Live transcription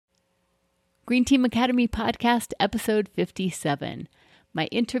Green Team Academy Podcast, Episode 57. My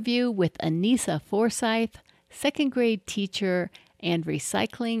interview with Anissa Forsyth, second grade teacher and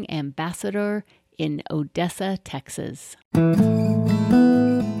recycling ambassador in Odessa, Texas.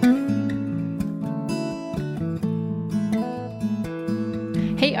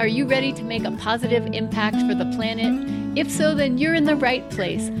 Hey, are you ready to make a positive impact for the planet? If so, then you're in the right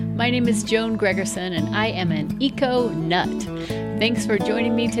place. My name is Joan Gregerson, and I am an eco-nut. Thanks for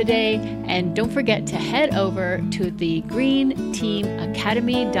joining me today, and don't forget to head over to the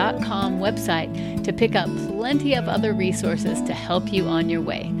greenteamacademy.com website to pick up plenty of other resources to help you on your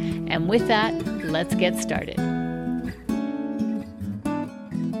way. And with that, let's get started.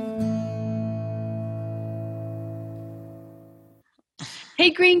 Hey,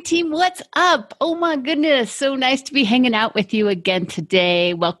 Green Team, what's up? Oh my goodness, so nice to be hanging out with you again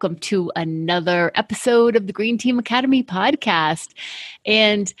today. Welcome to another episode of the Green Team Academy podcast.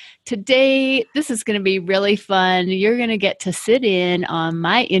 And today, this is going to be really fun. You're going to get to sit in on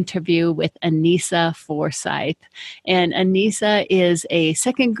my interview with Anissa Forsyth. And Anissa is a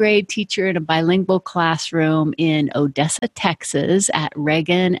second grade teacher in a bilingual classroom in Odessa, Texas at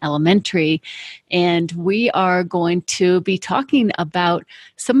Reagan Elementary. And we are going to be talking about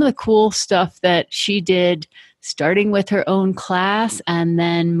some of the cool stuff that she did, starting with her own class and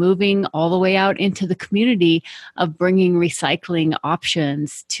then moving all the way out into the community of bringing recycling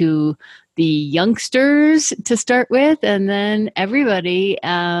options to the youngsters to start with, and then everybody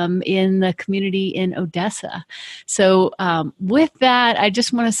in the community in Odessa. So with that, I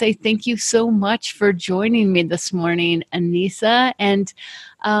just want to say thank you so much for joining me this morning, Anissa. And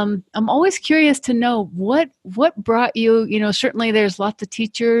I'm always curious to know what brought you, certainly there's lots of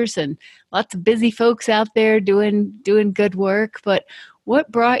teachers and lots of busy folks out there doing good work, but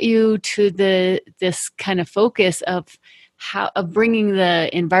what brought you to this kind of focus of bringing the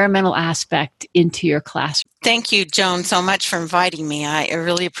environmental aspect into your class? Thank you, Joan, so much for inviting me. I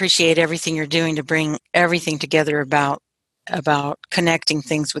really appreciate everything you're doing to bring everything together about connecting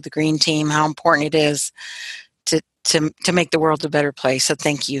things with the Green Team, how important it is to make the world a better place. So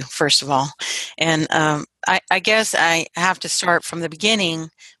thank you, first of all. And I guess I have to start from the beginning,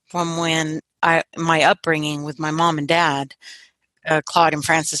 from when my upbringing with my mom and dad, Claude and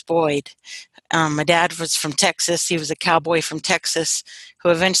Frances Boyd. My dad was from Texas. He was a cowboy from Texas who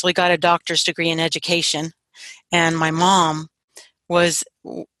eventually got a doctor's degree in education. And my mom was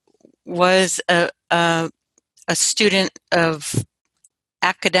a student of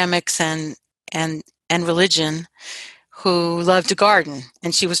academics and religion who loved to garden,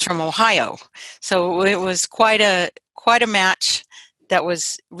 and she was from Ohio. So it was quite a match that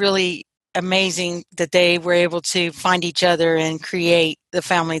was really amazing that they were able to find each other and create the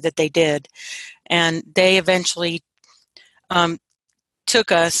family that they did. And they eventually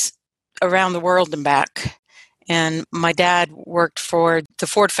took us around the world and back. And my dad worked for the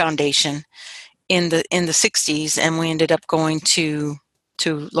Ford Foundation in the 60s, and we ended up going to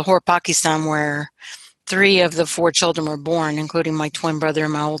Lahore, Pakistan, where 3 of the 4 children were born, including my twin brother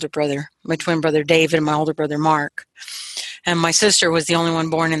and my older brother, my twin brother David and my older brother Mark. And my sister was the only one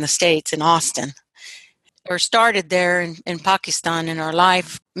born in the States, in Austin. Or started there in Pakistan, and our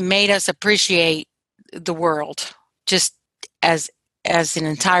life made us appreciate the world just as an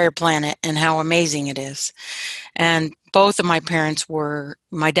entire planet and how amazing it is. And both of my parents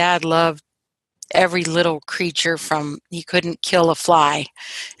my dad loved every little creature, he couldn't kill a fly.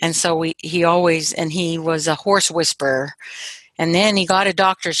 And so he was a horse whisperer. And then he got a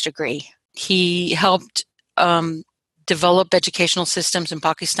doctor's degree. He helped develop educational systems in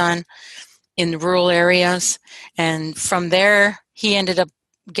Pakistan in the rural areas. And from there, he ended up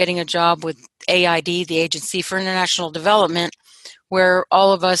getting a job with AID, the Agency for International Development, where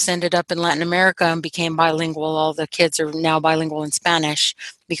all of us ended up in Latin America and became bilingual. All the kids are now bilingual in Spanish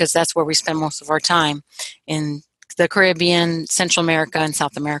because that's where we spend most of our time, in the Caribbean, Central America, and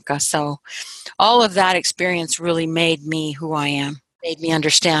South America. So all of that experience really made me who I am, made me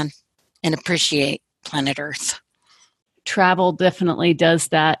understand and appreciate planet Earth. Travel definitely does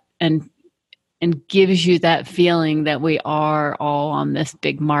that and gives you that feeling that we are all on this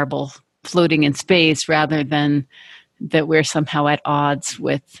big marble floating in space, rather than that we're somehow at odds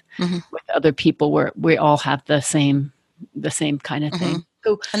with other people, where we all have the same kind of thing.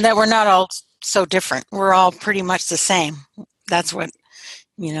 So, and that we're not all so different. We're all pretty much the same. That's what,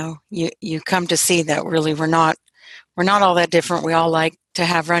 you come to see, that really we're not all that different. We all like to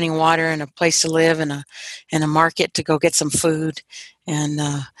have running water and a place to live and a market to go get some food. And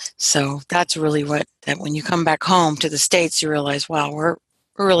so that's really that when you come back home to the States, you realize, wow, we're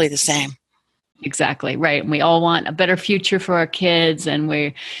really the same. Exactly, right. And we all want a better future for our kids, and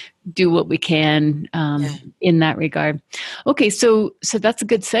we do what we can Yeah. in that regard. Okay, so that's a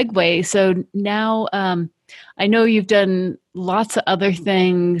good segue. So now I know you've done lots of other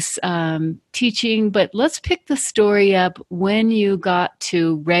things teaching, but let's pick the story up when you got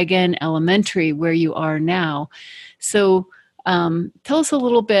to Reagan Elementary, where you are now. So tell us a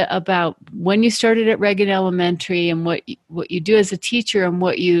little bit about when you started at Reagan Elementary and what you do as a teacher and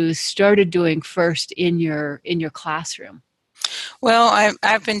what you started doing first in your classroom. Well,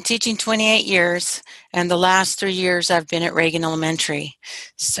 I've been teaching 28 years, and the last 3 years I've been at Reagan Elementary.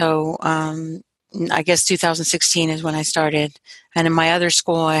 So I guess 2016 is when I started. And in my other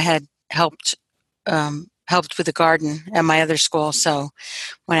school, I had helped with the garden at my other school. So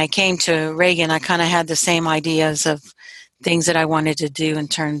when I came to Reagan, I kind of had the same ideas of things that I wanted to do in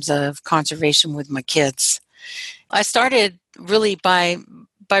terms of conservation with my kids. I started really by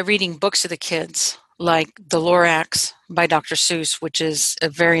reading books to the kids, like The Lorax by Dr. Seuss, which is a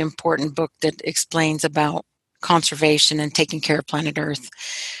very important book that explains about conservation and taking care of planet Earth.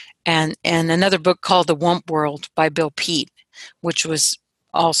 And another book called The Wump World by Bill Peet, which was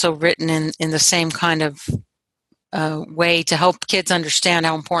also written in the same kind of way to help kids understand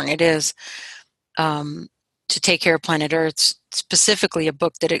how important it is to take care of planet Earth, specifically a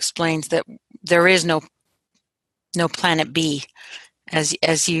book that explains that there is no planet B,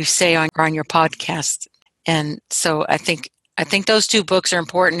 as you say on your podcast. And so I think those two books are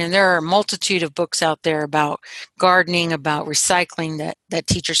important, and there are a multitude of books out there about gardening, about recycling that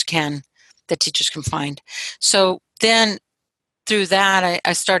teachers can find. So then through that,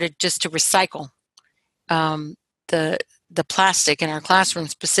 I started just to recycle the plastic in our classroom,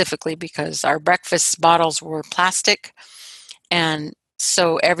 specifically because our breakfast bottles were plastic. And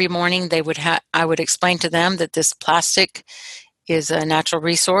so every morning I would explain to them that this plastic is a natural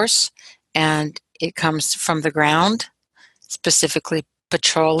resource and it comes from the ground, specifically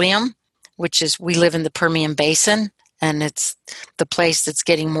petroleum, which is, we live in the Permian Basin, and it's the place that's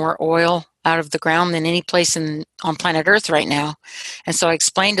getting more oil out of the ground than any place on planet Earth right now. And so I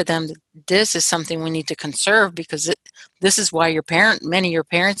explained to them that this is something we need to conserve, because this is why many of your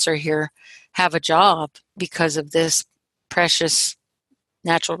parents are here, have a job because of this precious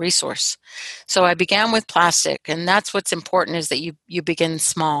natural resource. So I began with plastic, and that's what's important, is that you begin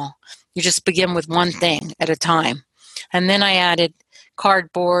small. You just begin with one thing at a time. And then I added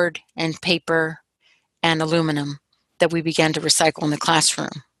cardboard and paper and aluminum that we began to recycle in the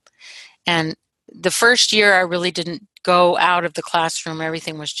classroom. And the first year I really didn't go out of the classroom.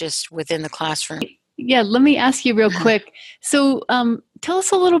 Everything was just within the classroom. Yeah, let me ask you real quick. So tell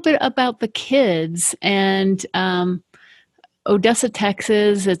us a little bit about the kids and Odessa,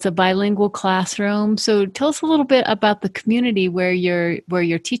 Texas. It's a bilingual classroom. So tell us a little bit about the community where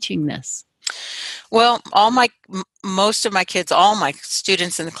you're teaching this. Well, most of my kids, all my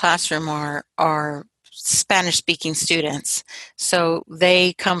students in the classroom are Spanish-speaking students. So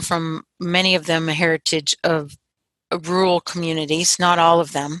they come from, many of them, a heritage of rural communities. Not all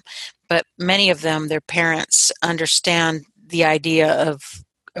of them, but many of them, their parents understand the idea of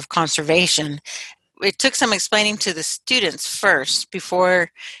conservation. It took some explaining to the students first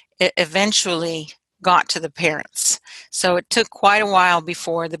before it eventually got to the parents. So it took quite a while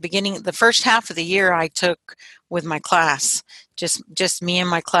before the first half of the year I took with my class, just me and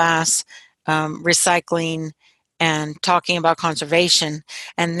my class, recycling and talking about conservation.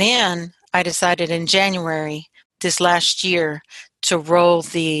 And then I decided in January this last year to roll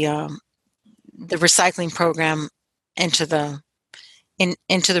the recycling program into the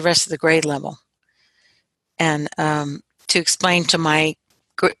rest of the grade level. And to explain to my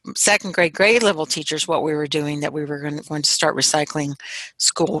second grade level teachers what we were doing, that we were going to start recycling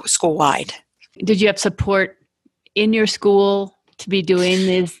school-wide. Did you have support in your school to be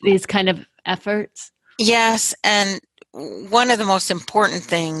doing these kind of efforts? Yes, and one of the most important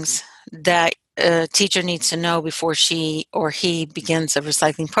things that a teacher needs to know before she or he begins a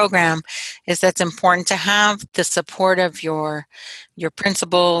recycling program is that it's important to have the support of your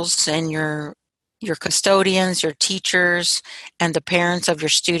principals and your custodians, your teachers, and the parents of your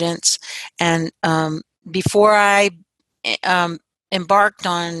students. And before I embarked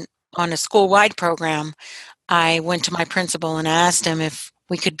on a school-wide program, I went to my principal and asked him if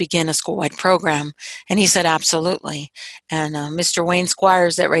we could begin a school-wide program. And he said, absolutely. And Mr. Wayne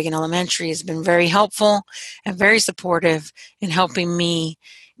Squires at Reagan Elementary has been very helpful and very supportive in helping me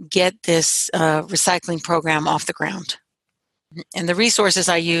get this recycling program off the ground. And the resources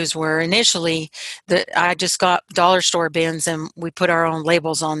I used were initially I just got dollar store bins and we put our own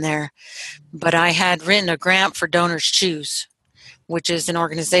labels on there. But I had written a grant for Donors Choose, which is an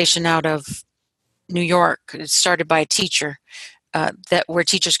organization out of New York. It's started by a teacher. that where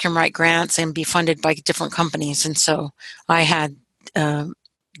teachers can write grants and be funded by different companies. And so I had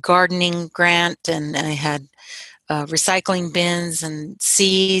gardening grant, and I had recycling bins and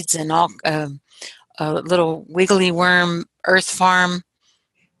seeds and all a little wiggly worm earth farm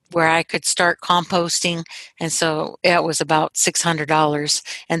where I could start composting. And so it was about $600,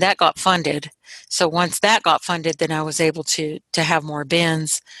 and that got funded. So once that got funded, then I was able to have more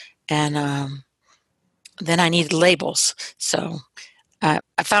bins, and then I needed labels. So I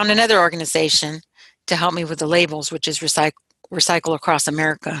found another organization to help me with the labels, which is Recycle Across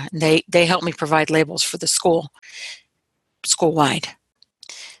America. And they help me provide labels for the school-wide.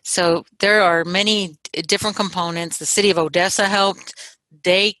 So there are many different components. The city of Odessa helped.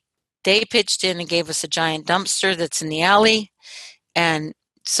 They pitched in and gave us a giant dumpster that's in the alley. And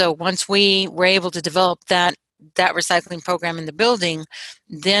so once we were able to develop that recycling program in the building,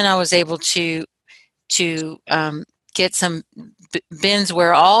 then I was able to get some bins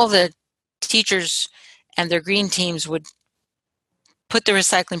where all the teachers and their green teams would put the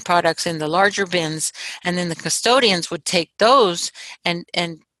recycling products in the larger bins, and then the custodians would take those and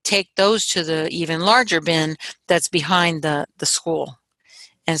take those to the even larger bin that's behind the school.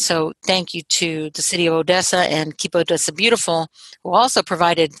 And so thank you to the city of Odessa and Keep Odessa Beautiful, who also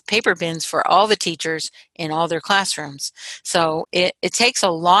provided paper bins for all the teachers in all their classrooms. So it takes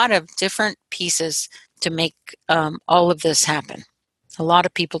a lot of different pieces to make all of this happen. A lot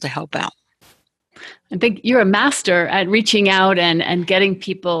of people to help out. I think you're a master at reaching out and getting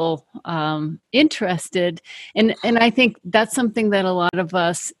people interested. And I think that's something that a lot of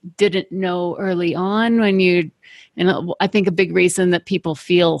us didn't know early on and I think a big reason that people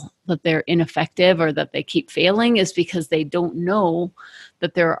feel that they're ineffective or that they keep failing is because they don't know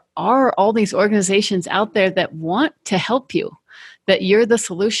that there are all these organizations out there that want to help you, that you're the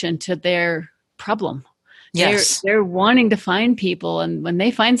solution to their problem. Yes. They're wanting to find people, and when they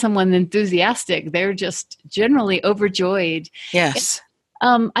find someone enthusiastic, they're just generally overjoyed. Yes.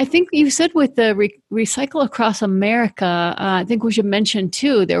 I think you said with the Recycle Across America, I think we should mention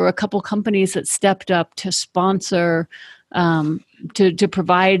too, there were a couple companies that stepped up to sponsor, to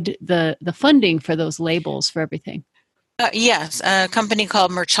provide the funding for those labels for everything. Yes, a company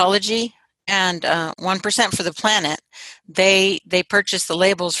called Merchology and 1% for the Planet. They purchased the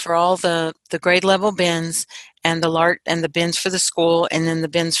labels for all the grade level bins and the bins for the school, and then the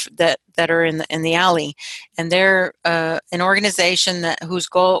bins that are in the alley. And they're an organization whose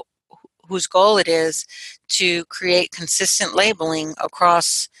goal it is to create consistent labeling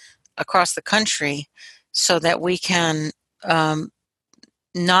across the country, so that we can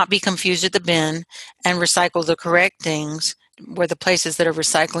not be confused at the bin and recycle the correct things where the places that are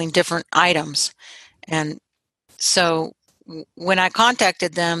recycling different items. And so when I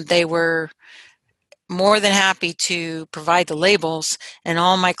contacted them, they were more than happy to provide the labels, and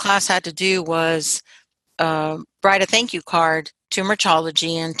all my class had to do was write a thank you card to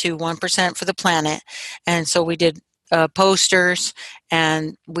Merchology and to 1% for the Planet. And so we did posters,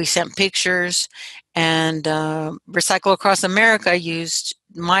 and we sent pictures, and Recycle Across America used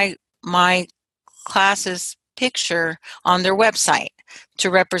my class's picture on their website to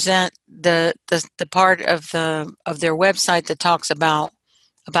represent the part of their website that talks about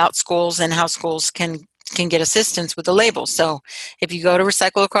schools and how schools can get assistance with the labels. So if you go to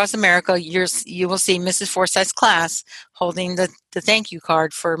Recycle Across America, you will see Mrs. Forsyth's class holding the thank you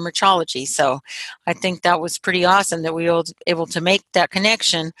card for Merchology. So I think that was pretty awesome that we were able to make that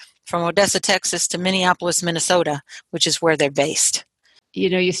connection from Odessa, Texas to Minneapolis, Minnesota, which is where they're based. You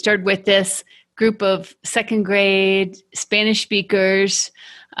know, you started with this group of second grade Spanish speakers,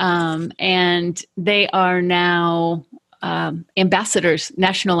 and they are now ambassadors,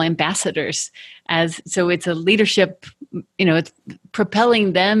 national ambassadors. So it's a leadership, it's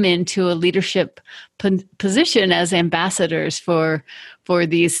propelling them into a leadership position as ambassadors for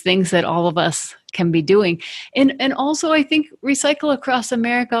these things that all of us can be doing. And also, I think Recycle Across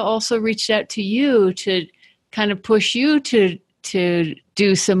America also reached out to you to kind of push you to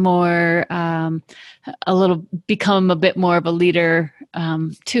do some more, become a bit more of a leader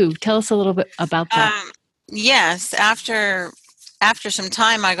too. Tell us a little bit about that. Yes. After some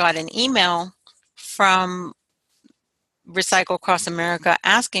time, I got an email from Recycle Across America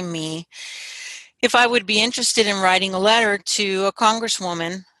asking me if I would be interested in writing a letter to a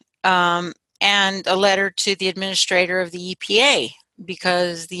congresswoman and a letter to the administrator of the EPA,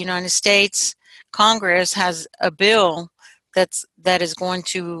 because the United States Congress has a bill that is going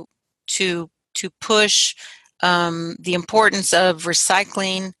to push the importance of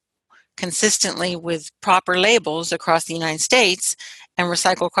recycling consistently with proper labels across the United States. and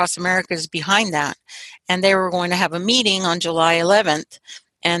Recycle Across America is behind that. And they were going to have a meeting on July 11th,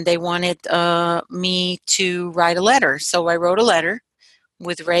 and they wanted me to write a letter. So I wrote a letter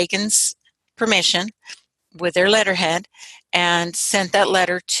with Reagan's permission, with their letterhead, and sent that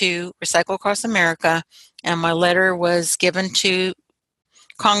letter to Recycle Across America. And my letter was given to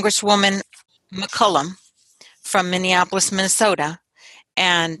Congresswoman McCollum from Minneapolis, Minnesota,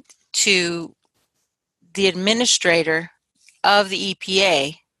 and to the administrator of the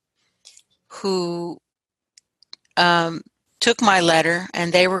EPA, who took my letter,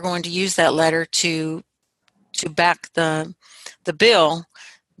 and they were going to use that letter to back the bill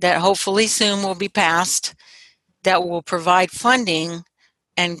that hopefully soon will be passed, that will provide funding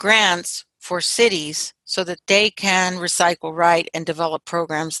and grants for cities so that they can recycle right and develop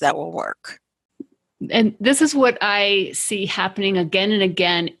programs that will work. And this is what I see happening again and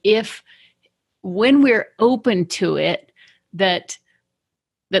again. When we're open to it, that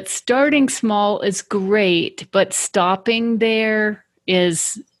starting small is great, but stopping there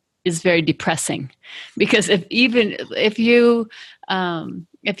is very depressing. Because if you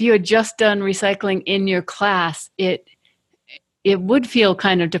had just done recycling in your class, it would feel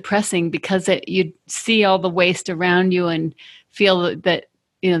kind of depressing, because you'd see all the waste around you and feel that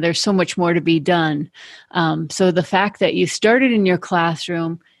there's so much more to be done. So the fact that you started in your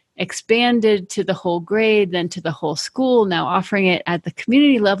classroom, expanded to the whole grade, then to the whole school, now offering it at the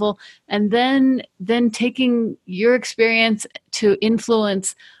community level, and then taking your experience to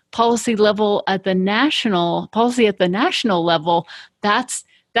influence policy at the national level, that's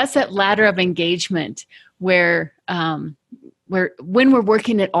that ladder of engagement where when we're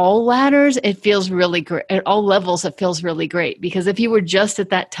working at all ladders, it feels really great. At all levels, it feels really great. Because if you were just at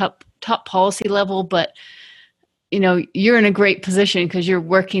that top policy level, but you're in a great position because you're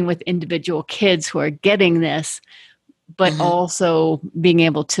working with individual kids who are getting this, but also being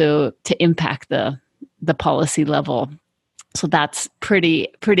able to impact the policy level. So that's pretty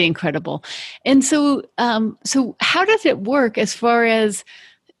incredible. And so how does it work as far as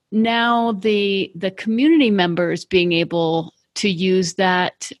now the community members being able to use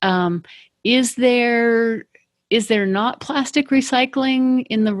that? Is there not plastic recycling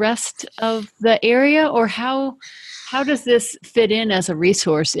in the rest of the area, or how does this fit in as a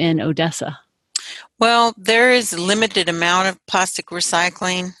resource in Odessa? Well, there is a limited amount of plastic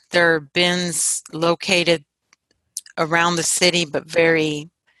recycling. There are bins located around the city, but very,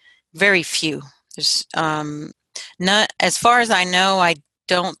 very few. There's not, as far as I know, I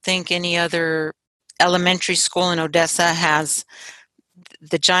don't think any other elementary school in Odessa has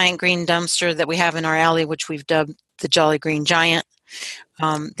the giant green dumpster that we have in our alley, which we've dubbed the Jolly Green Giant.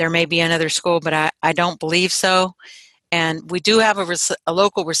 There may be another school, but I don't believe so. And we do have a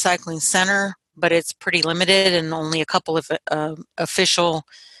local recycling center, but it's pretty limited, and only a couple of official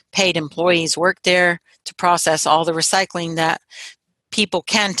paid employees work there to process all the recycling that people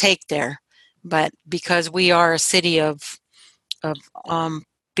can take there. But because we are a city of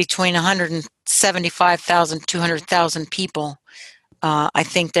between 175,000, 200,000 people, I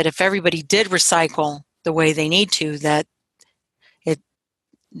think that if everybody did recycle the way they need to, that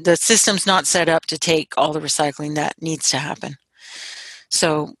the system's not set up to take all the recycling that needs to happen.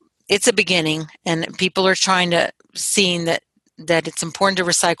 So it's a beginning, and people are seeing that it's important to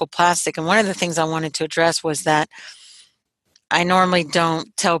recycle plastic. And one of the things I wanted to address was that I normally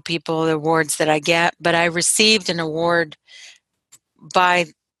don't tell people the awards that I get, but I received an award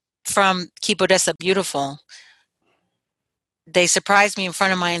from Keep Odessa Beautiful. They surprised me in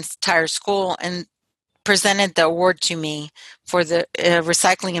front of my entire school and presented the award to me for the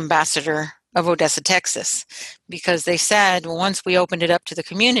recycling ambassador of Odessa, Texas, because they said once we opened it up to the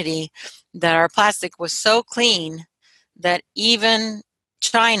community that our plastic was so clean that even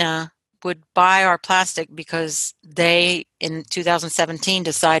China would buy our plastic, because they in 2017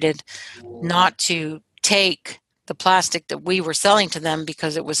 decided not to take the plastic that we were selling to them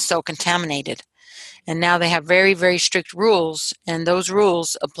because it was so contaminated. And now they have very, very strict rules, and those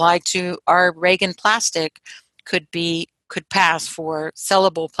rules apply to our Reagan plastic could pass for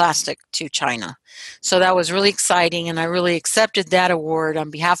sellable plastic to China. So that was really exciting, and I really accepted that award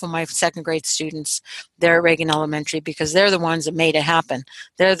on behalf of my second grade students there at Reagan Elementary, because they're the ones that made it happen.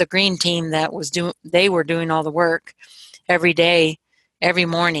 They're the green team that they were doing all the work every day, every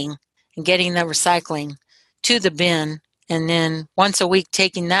morning, and getting the recycling to the bin, and then once a week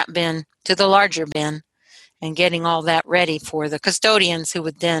taking that bin to the larger bin and getting all that ready for the custodians, who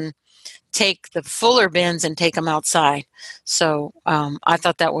would then take the fuller bins and take them outside. So I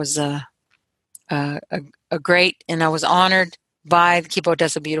thought that was a great, and I was honored by the Keep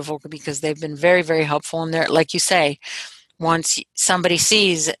Odessa Beautiful, because they've been very, very helpful. And they're, like you say, once somebody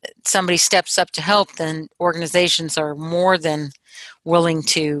steps up to help, then organizations are more than willing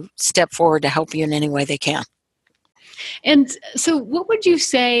to step forward to help you in any way they can. And so what would you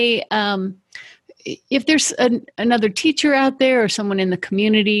say, if there's another teacher out there or someone in the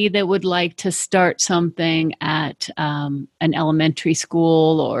community that would like to start something at an elementary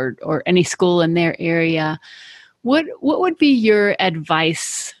school or any school in their area, what would be your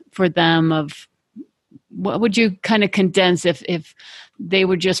advice for them? Of what would you kind of condense if they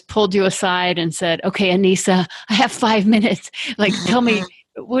were just pulled you aside and said, okay, Anissa, I have 5 minutes. Like, tell me,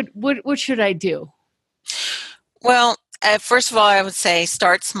 what should I do? Well, first of all, I would say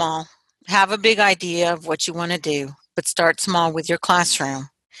start small. Have a big idea of what you want to do, but start small with your classroom,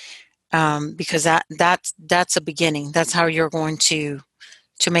 because that's a beginning. That's how you're going to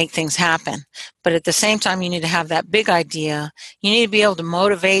make things happen. But at the same time, you need to have that big idea. You need to be able to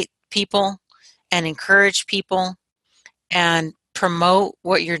motivate people and encourage people and promote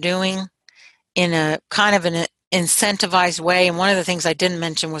what you're doing in a kind of an incentivized way. And one of the things I didn't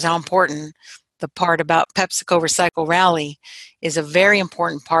mention was how important the part about PepsiCo Recycle Rally is. A very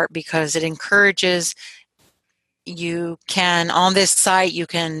important part, because it encourages, you can, on this site, you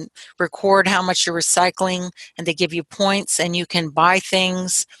can record how much you're recycling, and they give you points, and you can buy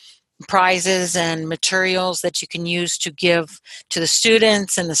things, prizes and materials that you can use to give to the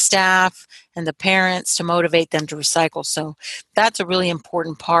students and the staff and the parents to motivate them to recycle. So that's a really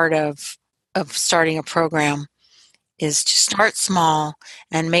important part of starting a program, is to start small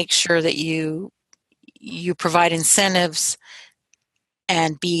and make sure that you provide incentives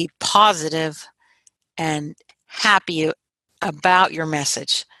and be positive and happy about your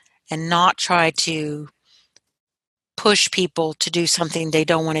message, and not try to push people to do something they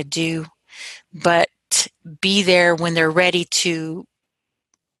don't want to do, but be there when they're ready to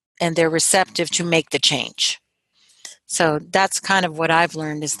and they're receptive to make the change. So that's kind of what I've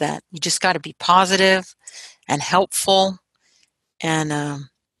learned, is that you just got to be positive and helpful and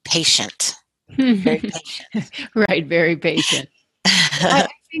patient. Very patient. Right, very patient. I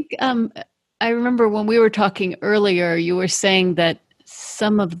think I remember when we were talking earlier, you were saying that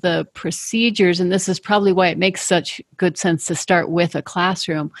some of the procedures, and this is probably why it makes such good sense to start with a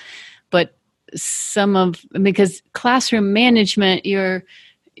classroom, but because classroom management,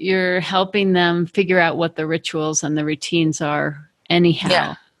 you're helping them figure out what the rituals and the routines are anyhow.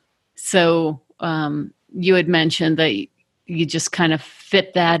 Yeah. So you had mentioned that you just kind of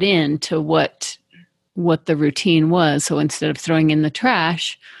fit that into what the routine was. So instead of throwing in the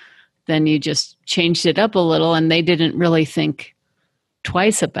trash, then you just changed it up a little, and they didn't really think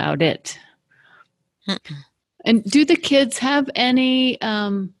twice about it. Mm-mm. And do the kids have any,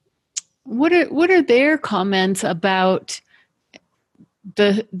 what are their comments about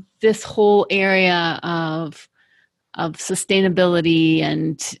this whole area of sustainability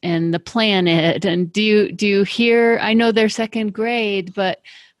and the planet? And do you hear, I know they're second grade, but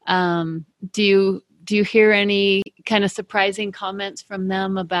do you hear any kind of surprising comments from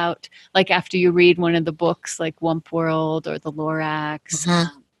them about, like, after you read one of the books like Wump World or The Lorax?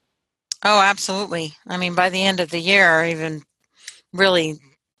 Mm-hmm. Oh, absolutely. I mean, by the end of the year, or even really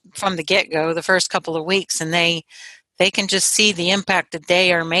from the get-go, the first couple of weeks, and they can just see the impact that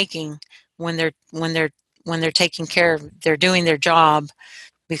they are making when they're taking care of, they're doing their job,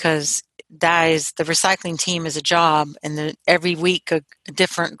 because that is, the recycling team is a job, and every week a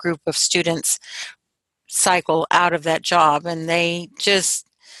different group of students cycle out of that job, and they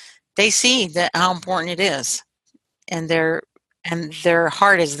see that how important it is, and their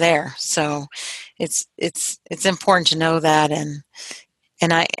heart is there. So it's important to know that. And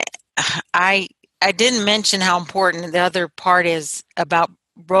I didn't mention how important the other part is about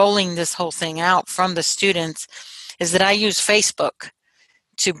rolling this whole thing out from the students, is that I use Facebook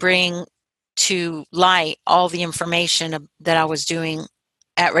to bring to light all the information that I was doing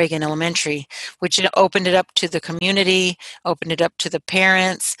at Reagan Elementary, which opened it up to the community, opened it up to the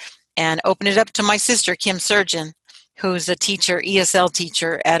parents, and opened it up to my sister, Kim Surgeon, who's a teacher, ESL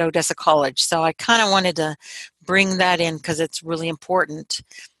teacher at Odessa College. So I kind of wanted to bring that in, because it's really important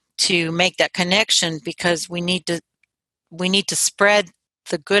to make that connection, because we need to spread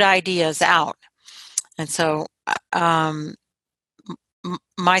the good ideas out. And so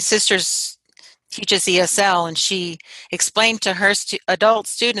my sister's teaches ESL, and she explained to her adult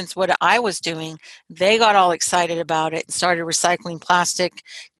students what I was doing. They got all excited about it and started recycling plastic,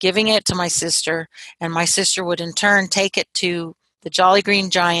 giving it to my sister, and my sister would in turn take it to the Jolly Green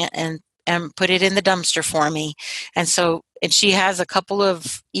Giant and put it in the dumpster for me. And she has a couple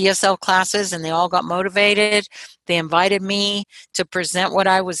of ESL classes, and they all got motivated. They invited me to present what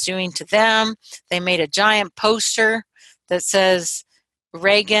I was doing to them. They made a giant poster that says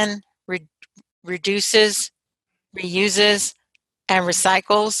Reagan reduces, reuses, and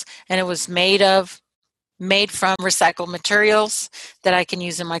recycles, and it was made from recycled materials that I can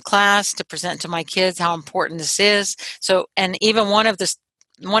use in my class to present to my kids how important this is. So, and even one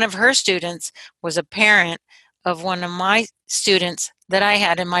of her students was a parent of one of my students that I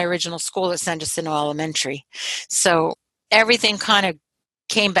had in my original school at San Jacinto Elementary. So everything kind of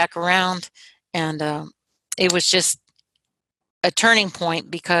came back around, and it was just a turning point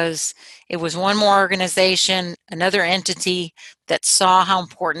because it was one more organization, another entity that saw how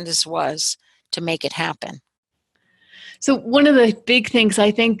important this was to make it happen. So one of the big things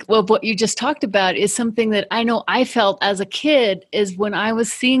I think, well, what you just talked about is something that I know I felt as a kid is when I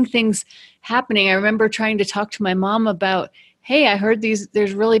was seeing things happening. I remember trying to talk to my mom about, hey, I heard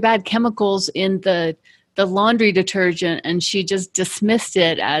there's really bad chemicals in the laundry detergent, and she just dismissed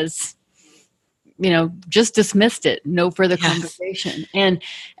it as, just dismissed it, no further conversation. And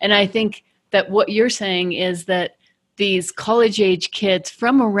I think that what you're saying is that these college age kids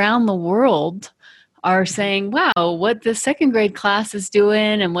from around the world are saying, wow, what this second grade class is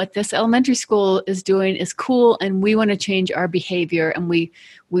doing and what this elementary school is doing is cool, and we want to change our behavior, and we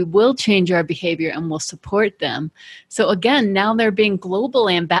will change our behavior, and we'll support them. So again, now they're being global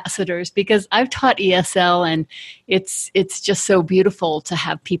ambassadors, because I've taught ESL, and it's just so beautiful to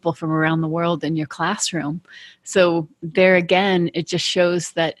have people from around the world in your classroom. So there again, it just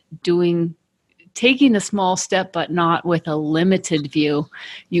shows that taking a small step, but not with a limited view,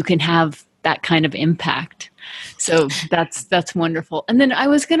 you can have that kind of impact. So that's wonderful. And then I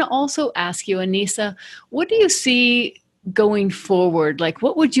was going to also ask you, Anissa, what do you see going forward? Like,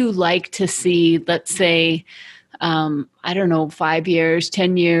 what would you like to see, let's say, I don't know, 5 years,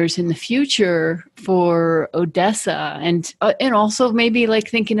 10 years in the future for Odessa? And also maybe like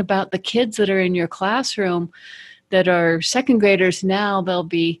thinking about the kids that are in your classroom that are second graders now, they'll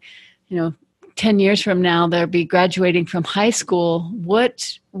be, 10 years from now, they'll be graduating from high school.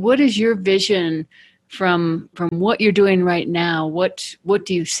 What is your vision from what you're doing right now? What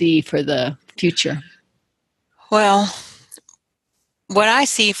do you see for the future? Well, what I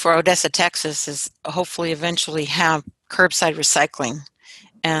see for Odessa, Texas is hopefully eventually have curbside recycling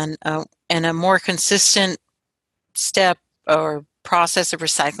and a more consistent step or process of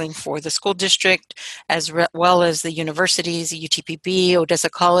recycling for the school district, as well as the universities, the UTPB, Odessa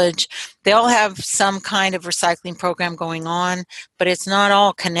College. They all have some kind of recycling program going on, but it's not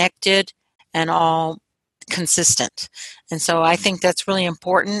all connected and all consistent. And so I think that's really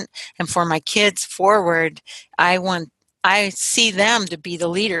important. And for my kids forward, I see them to be the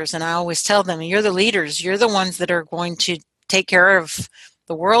leaders, and I always tell them, you're the leaders. You're the ones that are going to take care of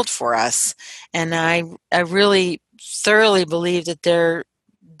the world for us. And I really thoroughly believe that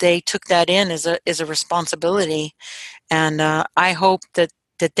they took that in as a responsibility, and I hope that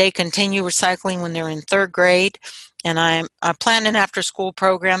they continue recycling when they're in third grade. And I'm planning an after-school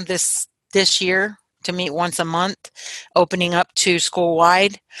program this year to meet once a month, opening up to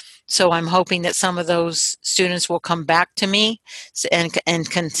school-wide. So I'm hoping that some of those students will come back to me and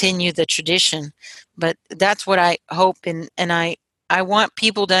continue the tradition. But that's what I hope, and I want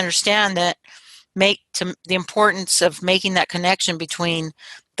people to understand that the importance of making that connection between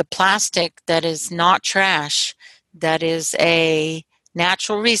the plastic that is not trash, that is a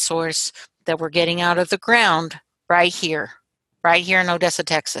natural resource that we're getting out of the ground right here in Odessa,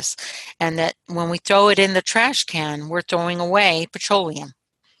 Texas, and that when we throw it in the trash can, we're throwing away petroleum.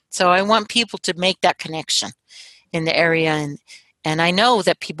 So I want people to make that connection in the area, and I know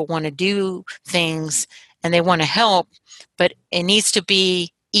that people want to do things and they want to help, but it needs to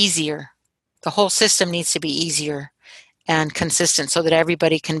be easier. The whole system needs to be easier and consistent so that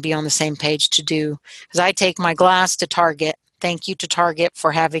everybody can be on the same page to do. Because I take my glass to Target. Thank you to Target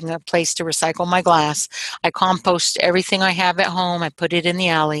for having a place to recycle my glass. I compost everything I have at home. I put it in the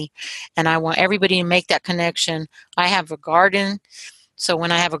alley. And I want everybody to make that connection. I have a garden. So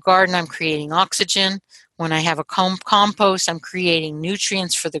when I have a garden, I'm creating oxygen. When I have a compost, I'm creating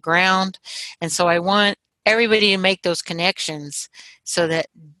nutrients for the ground. And so I want everybody to make those connections so that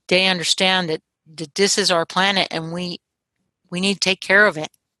they understand that this is our planet and we need to take care of it.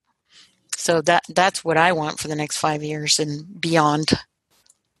 So that's what I want for the next 5 years and beyond.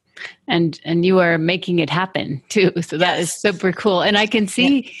 And you are making it happen too. So that is super cool. And I can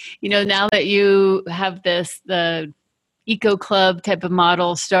see, now that you have the Eco Club type of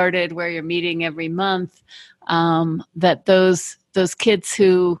model started where you're meeting every month, that those kids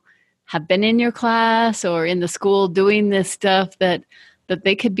who have been in your class or in the school doing this stuff, that that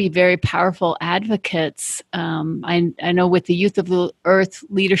they could be very powerful advocates. I know with the Youth of the Earth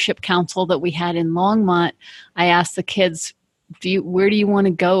Leadership Council that we had in Longmont, I asked the kids, where do you want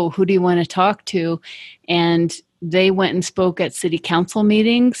to go? Who do you want to talk to? And they went and spoke at city council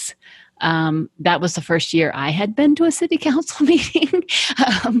meetings. That was the first year I had been to a city council meeting.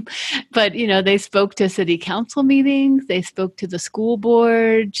 But, they spoke to city council meetings. They spoke to the school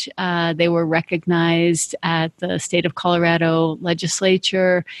board. They were recognized at the state of Colorado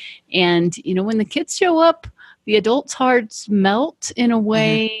legislature. And, when the kids show up, the adults' hearts melt in a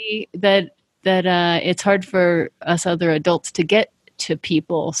way that it's hard for us other adults to get to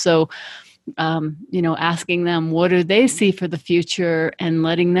people. So, asking them what do they see for the future and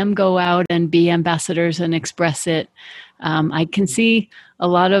letting them go out and be ambassadors and express it. I can see a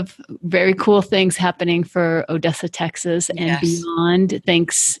lot of very cool things happening for Odessa, Texas and beyond.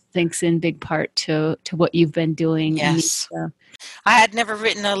 Thanks in big part to what you've been doing. Yes. I had never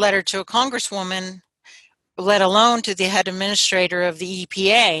written a letter to a congresswoman, let alone to the head administrator of the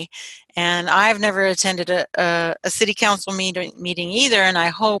EPA. And I've never attended a city council meeting either. And I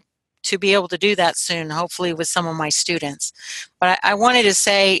hope to be able to do that soon, hopefully with some of my students. But I wanted to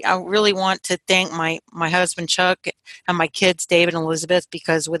say, I really want to thank my husband, Chuck, and my kids, David and Elizabeth,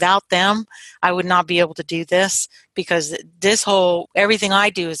 because without them, I would not be able to do this, because everything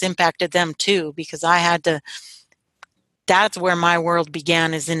I do has impacted them too, because that's where my world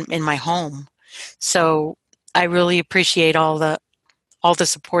began, is in my home. So I really appreciate all the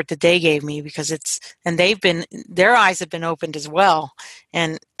support that they gave me, because their eyes have been opened as well.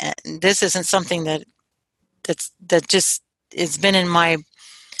 And this isn't something that just it's been in my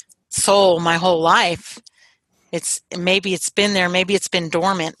soul my whole life. Maybe it's been there, maybe it's been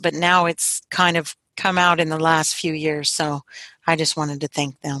dormant, but now it's kind of come out in the last few years. So I just wanted to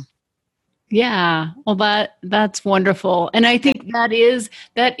thank them. Yeah, well, that's wonderful. And I think that is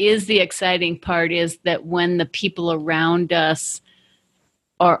the exciting part, is that when the people around us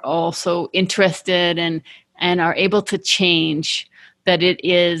are also interested and are able to change, that it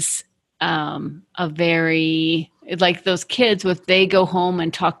is a very, like those kids, if they go home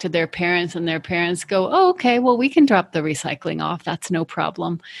and talk to their parents and their parents go, oh, okay, well, we can drop the recycling off. That's no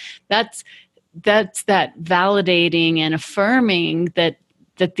problem. That's that validating and affirming that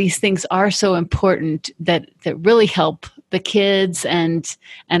these things are so important, that really help the kids and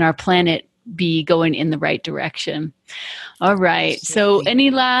our planet be going in the right direction. All right. So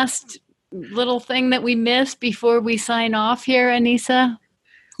any last little thing that we missed before we sign off here, Anissa?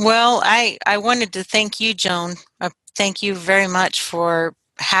 Well, I wanted to thank you, Joan. Thank you very much for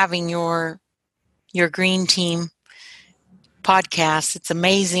having your Green Team podcast. It's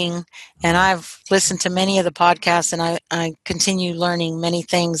amazing. And I've listened to many of the podcasts, and I continue learning many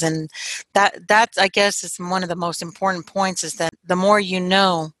things. And that's, I guess, is one of the most important points, is that the more you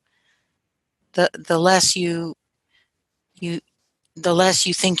know, the less you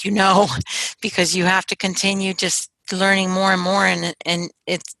think you know, because you have to continue just learning more and more, and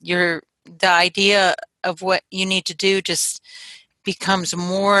it's the idea of what you need to do just becomes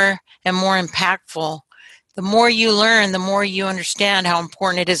more and more impactful. The more you learn, the more you understand how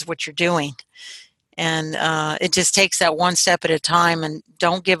important it is what you're doing, and it just takes that one step at a time. And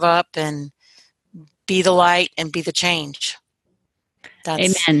don't give up, and be the light and be the change.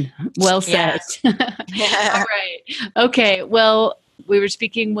 Amen. Well said. Yeah. All right. Okay. Well, we were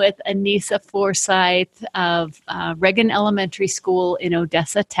speaking with Anissa Forsyth of Reagan Elementary School in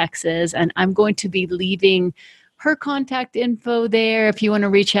Odessa, Texas, and I'm going to be leaving her contact info there if you want to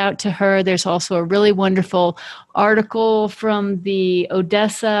reach out to her. There's also a really wonderful article from the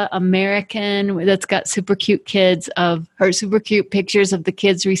Odessa American that's got super cute pictures of the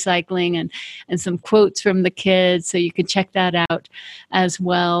kids recycling and some quotes from the kids. So you can check that out as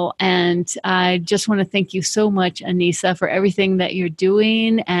well. And I just want to thank you so much, Anissa, for everything that you're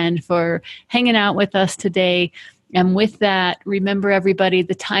doing and for hanging out with us today. And with that, remember, everybody,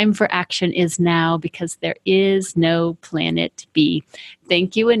 the time for action is now, because there is no planet B.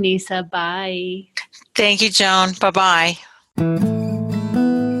 Thank you, Anissa. Bye. Thank you, Joan. Bye-bye.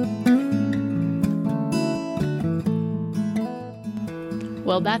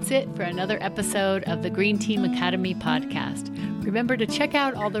 Well, that's it for another episode of the Green Team Academy podcast. Remember to check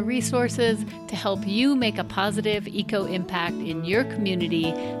out all the resources to help you make a positive eco impact in your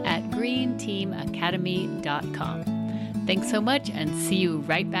community at greenteamacademy.com. Thanks so much, and see you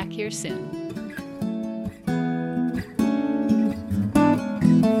right back here soon.